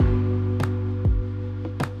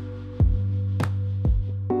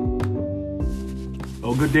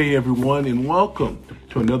Well, good day, everyone, and welcome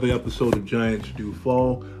to another episode of Giants Do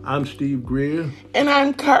Fall. I'm Steve Greer. And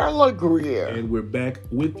I'm Carla Greer. And we're back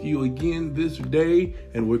with you again this day,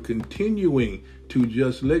 and we're continuing to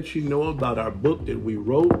just let you know about our book that we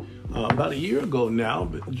wrote about a year ago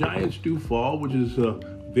now, Giants Do Fall, which is a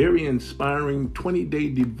very inspiring 20-day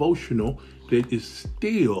devotional that is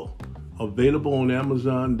still available on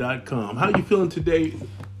Amazon.com. How are you feeling today,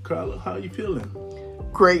 Carla? How are you feeling?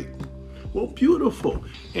 Great. Well, beautiful.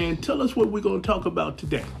 And tell us what we're going to talk about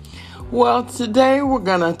today. Well, today we're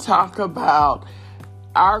going to talk about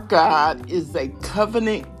our God is a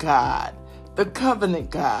covenant God. The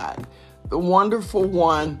covenant God. The wonderful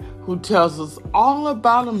one who tells us all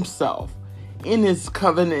about himself in his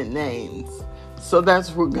covenant names. So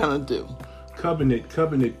that's what we're going to do. Covenant.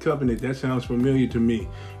 That sounds familiar to me.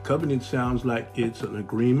 Covenant sounds like it's an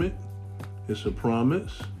agreement. It's a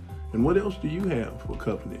promise. And what else do you have for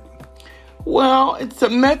covenant? Well, it's a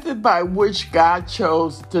method by which God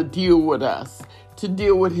chose to deal with us, to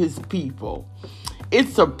deal with his people.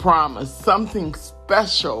 It's a promise, something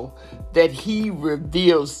special that he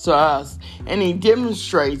reveals to us, and he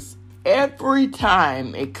demonstrates every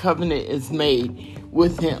time a covenant is made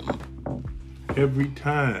with him. Every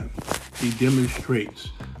time he demonstrates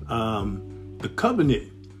the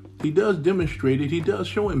covenant, he does demonstrate it. He does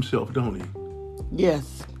show himself, don't he?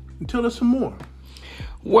 Yes. And tell us some more.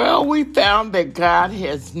 Well, we found that God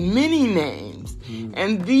has many names,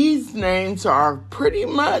 and these names are pretty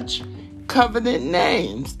much covenant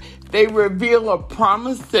names. They reveal a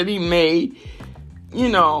promise that he made,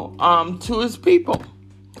 to his people.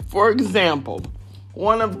 For example,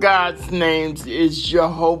 one of God's names is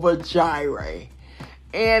Jehovah Jireh,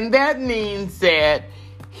 and that means that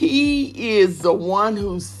he is the one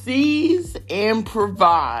who sees and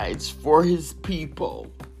provides for his people.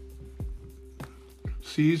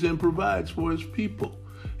 Sees and provides for his people.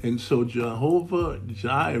 And so Jehovah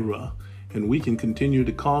Jireh, and we can continue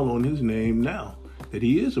to call on his name now, that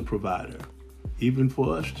he is a provider, even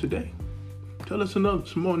for us today. Tell us some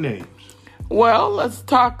more names. Well, let's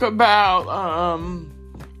talk about,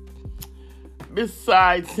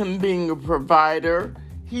 besides him being a provider,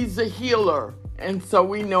 he's a healer. And so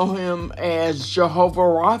we know him as Jehovah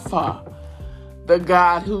Rapha, the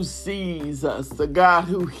God who sees us, the God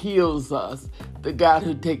who heals us, the God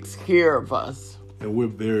who takes care of us. And we're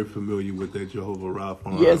very familiar with that Jehovah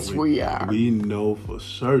Rapha. Yes, we are. We know for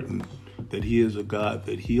certain that he is a God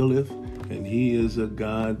that healeth, and he is a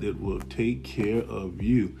God that will take care of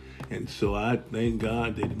you. And so I thank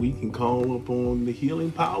God that we can call upon the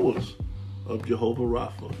healing powers of Jehovah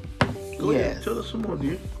Rapha. Go ahead, tell us some more,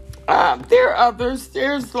 dear. There are others.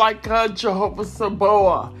 There's like Jehovah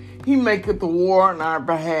Sabaoth. He maketh the war on our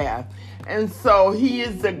behalf. And so he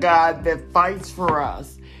is the God that fights for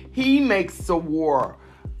us. He makes the war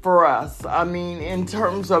for us. I mean, in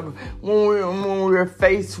terms of when we're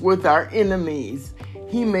faced with our enemies,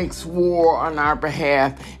 he makes war on our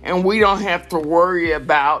behalf. And we don't have to worry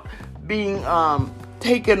about being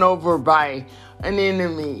taken over by an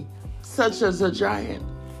enemy, such as a giant.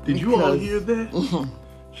 Did you all hear that?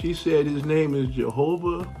 She said his name is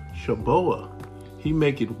Jehovah Sabaoth. He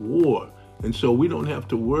maketh war. And so we don't have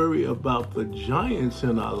to worry about the giants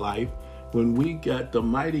in our life when we got the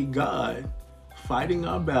mighty God fighting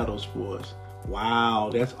our battles for us. Wow,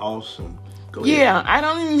 that's awesome. Go ahead. Yeah, I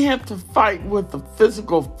don't even have to fight with the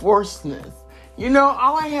physical forceness.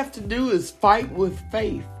 All I have to do is fight with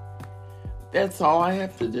faith. That's all I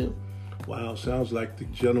have to do. Wow, sounds like the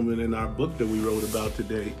gentleman in our book that we wrote about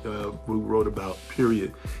today,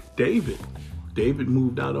 David. David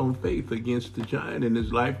moved out on faith against the giant in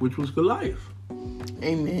his life, which was Goliath.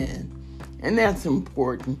 Amen. And that's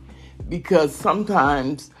important because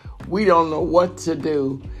sometimes we don't know what to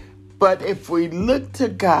do. But if we look to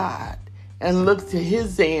God and look to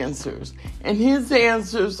his answers, and his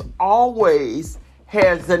answers always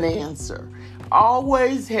has an answer,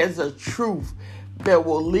 always has a truth that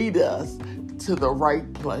will lead us to the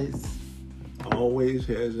right place. Always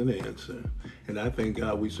has an answer. And I thank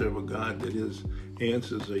God we serve a God that his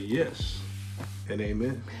answers are yes and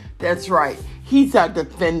amen. That's right. He's our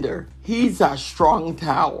defender. He's our strong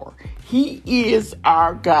tower. He is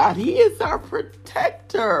our God. He is our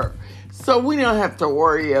protector. So we don't have to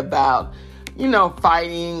worry about,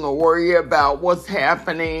 fighting or worry about what's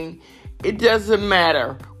happening. It doesn't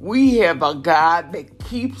matter. We have a God that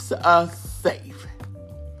keeps us safe.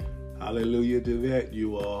 Hallelujah to that,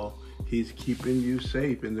 you all. He's keeping you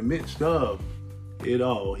safe in the midst of it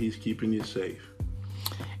all. He's keeping you safe.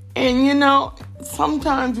 And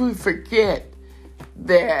sometimes we forget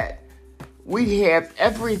that we have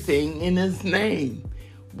everything in his name.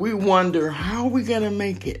 we wonder, how are we going to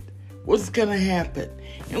make it? What's going to happen?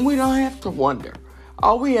 And we don't have to wonder.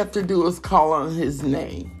 All we have to do is call on his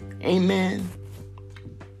name. Amen.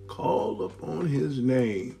 Call upon his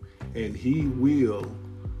name, and he will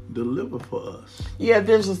deliver for us. Yeah,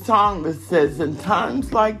 there's a song that says, in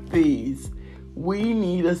times like these, we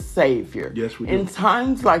need a Savior. Yes, we do. In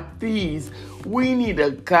times like these, we need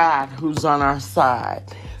a God who's on our side.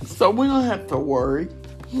 So we don't have to worry.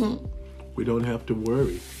 We don't have to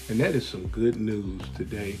worry. And that is some good news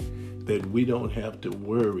today, that we don't have to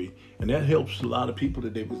worry. And that helps a lot of people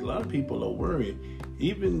today, because a lot of people are worrying.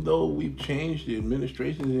 Even though we've changed the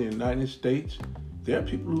administration in the United States, there are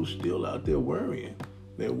people who are still out there worrying.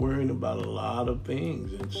 They're worrying about a lot of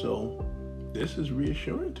things. And so this is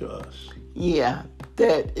reassuring to us. Yeah,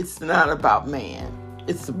 that it's not about man.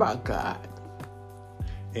 It's about God.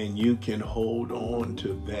 And you can hold on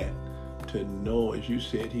to that, to know, as you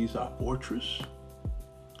said, he's our fortress,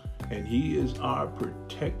 and he is our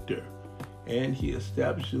protector, and he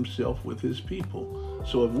established himself with his people.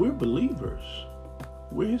 So if we're believers,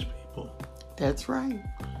 we're his people. That's right.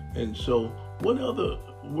 And so what other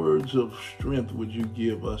words of strength would you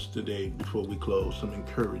give us today before we close? Some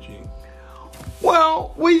encouraging.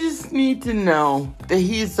 Well, we just need to know that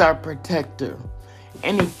he's our protector,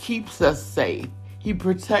 and he keeps us safe. He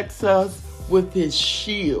protects us with his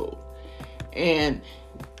shield. And,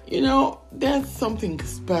 you know, that's something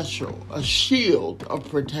special, a shield of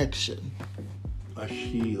protection. A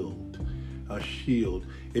shield. A shield.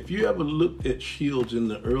 If you ever looked at shields in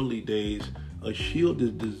the early days, a shield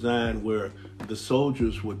is designed where the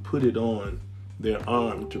soldiers would put it on their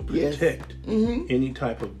arm to protect any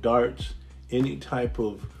type of darts, any type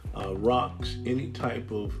of rocks, any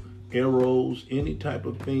type of arrows, any type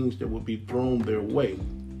of things that would be thrown their way.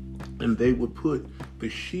 And they would put the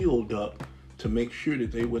shield up to make sure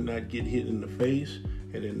that they would not get hit in the face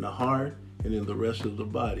and in the heart and in the rest of the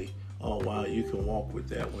body. Oh, wow, you can walk with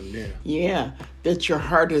that one there. Yeah, that your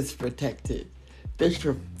heart is protected, that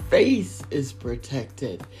your face is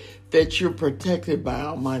protected, that you're protected by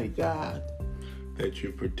Almighty God. That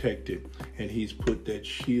you're protected, and he's put that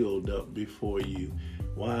shield up before you.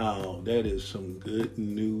 Wow, that is some good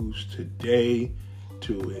news today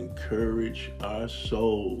to encourage our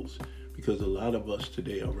souls, because a lot of us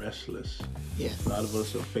today are restless. Yes. A lot of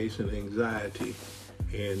us are facing anxiety,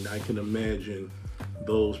 and I can imagine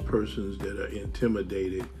those persons that are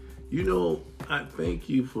intimidated. You know, I thank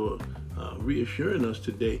you for reassuring us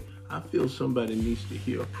today. I feel somebody needs to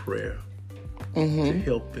hear a prayer to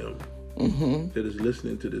help them that is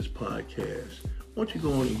listening to this podcast. Why don't you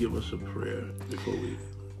go on and give us a prayer before we...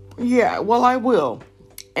 Yeah, well, I will.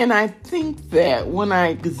 And I think that when I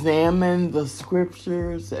examine the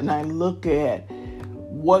scriptures and I look at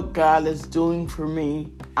what God is doing for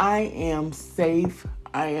me, I am safe.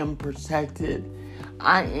 I am protected.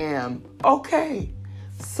 I am okay.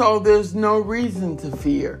 So there's no reason to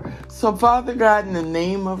fear. So Father God, in the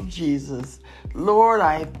name of Jesus, Lord,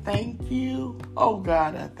 I thank you. Oh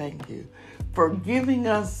God, I thank you for giving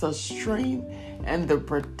us the strength and the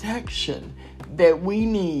protection that we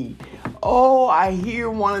need. Oh, I hear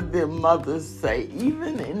one of their mothers say,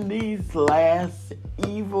 even in these last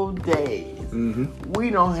evil days, we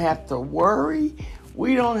don't have to worry.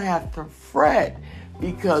 We don't have to fret,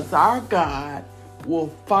 because our God will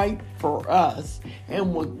fight for us.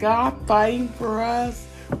 And with God fighting for us,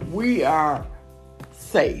 we are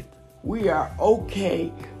safe. We are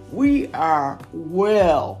okay. We are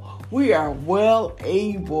well. We are well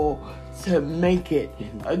able to make it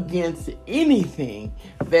against anything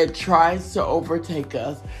that tries to overtake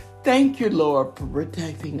us. Thank you, Lord, for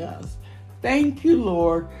protecting us. Thank you,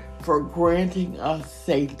 Lord, for granting us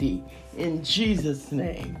safety. In Jesus'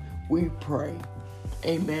 name, we pray.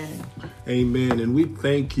 Amen. Amen. And we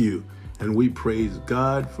thank you and we praise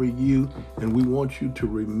God for you. And we want you to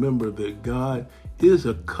remember that God is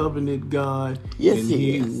a covenant God. Yes, and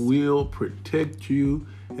he is. will protect you.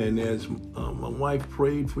 And as my wife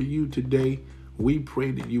prayed for you today, we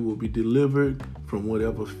pray that you will be delivered from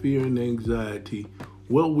whatever fear and anxiety.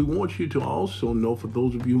 Well, we want you to also know, for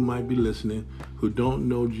those of you who might be listening who don't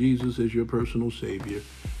know Jesus as your personal Savior,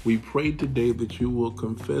 we pray today that you will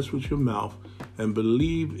confess with your mouth and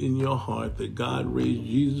believe in your heart that God raised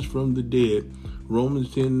Jesus from the dead.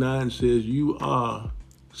 Romans 10:9 says you are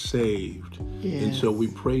saved. Yes. And so we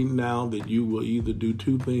pray now that you will either do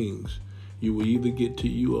two things. You will either get to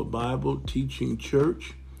you a Bible teaching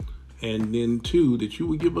church, and then two, that you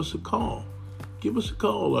will give us a call. Give us a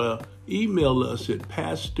call. Email us at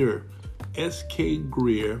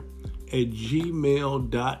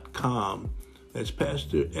pastorskgreer@gmail.com. That's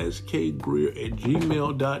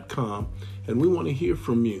pastorskgreer@gmail.com. And we want to hear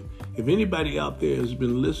from you. If anybody out there has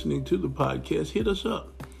been listening to the podcast, hit us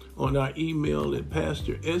up on our email at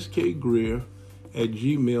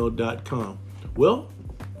pastorskgreer@gmail.com. Well,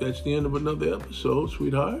 that's the end of another episode,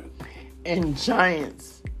 sweetheart. And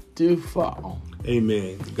giants do fall.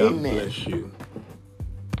 Amen. God bless you.